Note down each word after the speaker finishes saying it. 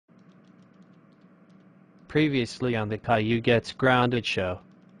Previously on the Caillou Gets Grounded show.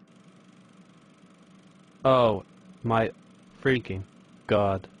 Oh, my freaking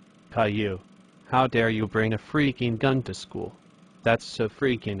God, Caillou. How dare you bring a freaking gun to school? That's so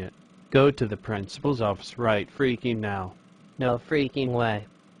freaking it. Go to the principal's office right freaking now. No freaking way.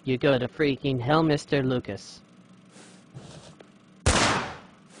 You go to freaking hell, Mr. Lucas.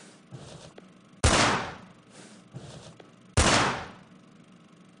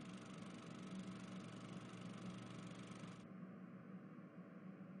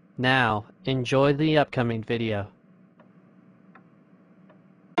 Now, enjoy the upcoming video.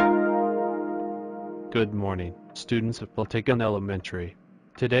 Good morning, students of Platigan Elementary.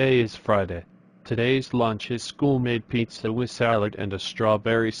 Today is Friday. Today's lunch is school-made pizza with salad and a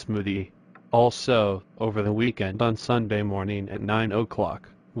strawberry smoothie. Also, over the weekend on Sunday morning at 9 o'clock,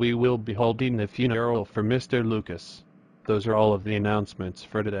 we will be holding the funeral for Mr. Lucas. Those are all of the announcements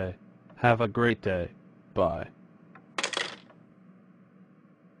for today. Have a great day. Bye.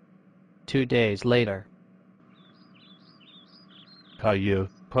 2 days later. Caillou,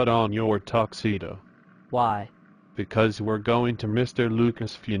 put on your tuxedo. Why? Because we're going to Mr.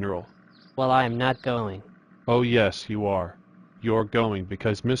 Lucas' funeral. Well, I am not going. Oh yes, you are. You're going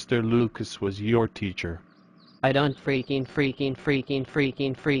because Mr. Lucas was your teacher. I don't freaking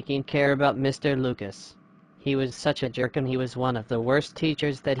care about Mr. Lucas. He was such a jerk, and he was one of the worst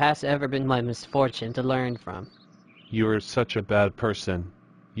teachers that has ever been my misfortune to learn from. You are such a bad person.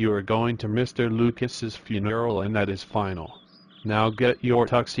 You are going to Mr. Lucas's funeral, and that is final. Now get your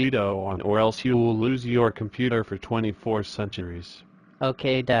tuxedo on, or else you will lose your computer for 24 centuries.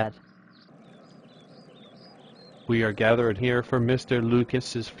 Okay, Dad. We are gathered here for Mr.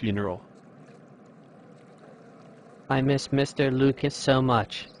 Lucas's funeral. I miss Mr. Lucas so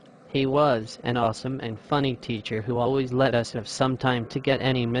much. He was an awesome and funny teacher who always let us have some time to get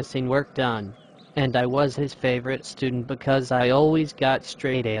any missing work done. And I was his favorite student because I always got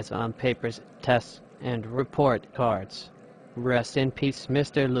straight A's on papers, tests, and report cards. Rest in peace,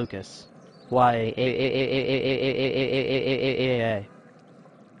 Mr. Lucas. Why?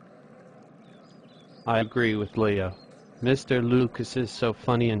 I agree with Leo. Mr. Lucas is so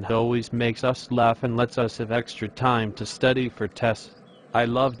funny and always makes us laugh and lets us have extra time to study for tests. I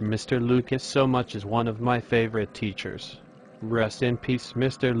loved Mr. Lucas so much as one of my favorite teachers. Rest in peace,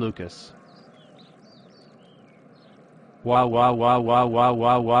 Mr. Lucas. Wah wah wah wah wah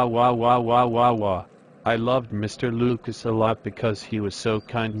wah wah wah wah wah wah wah. I loved Mr. Lucas a lot because he was so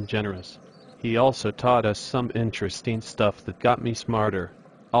kind and generous. He also taught us some interesting stuff that got me smarter.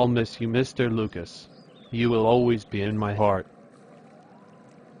 I'll miss you, Mr. Lucas. You will always be in my heart.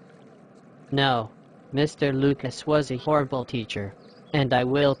 No, Mr. Lucas was a horrible teacher. And I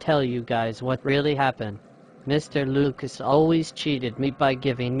will tell you guys what really happened. Mr. Lucas always cheated me by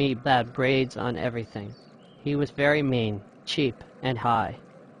giving me bad grades on everything. He was very mean, cheap, and high.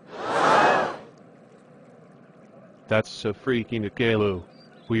 That's so freaking Caillou.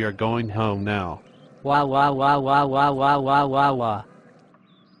 We are going home now. Wah wah wah wah wah wah wah wah wah.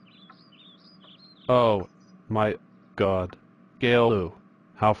 Oh, my God. Caillou,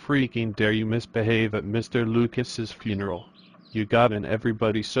 how freaking dare you misbehave at Mr. Lucas's funeral? You got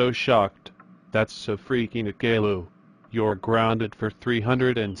everybody so shocked. That's so freaking Caillou. You're grounded for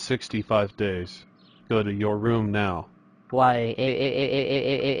 365 days. Go to your room now. Why?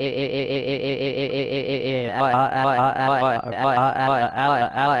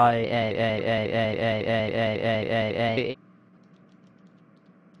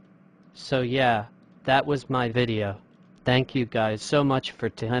 So yeah, that was my video. Thank you guys so much for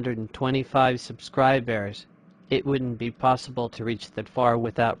 225 subscribers. It wouldn't be possible to reach that far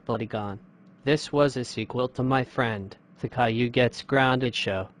without Platigan. This was a sequel to my friend, the Caillou Gets Grounded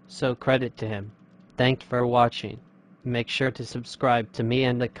show, so credit to him. Thanks for watching. Make sure to subscribe to me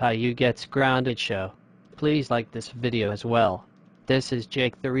and the Caillou Gets Grounded show. Please like this video as well. This is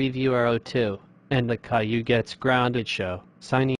Jake the Reviewer 02, and the Caillou Gets Grounded show, signing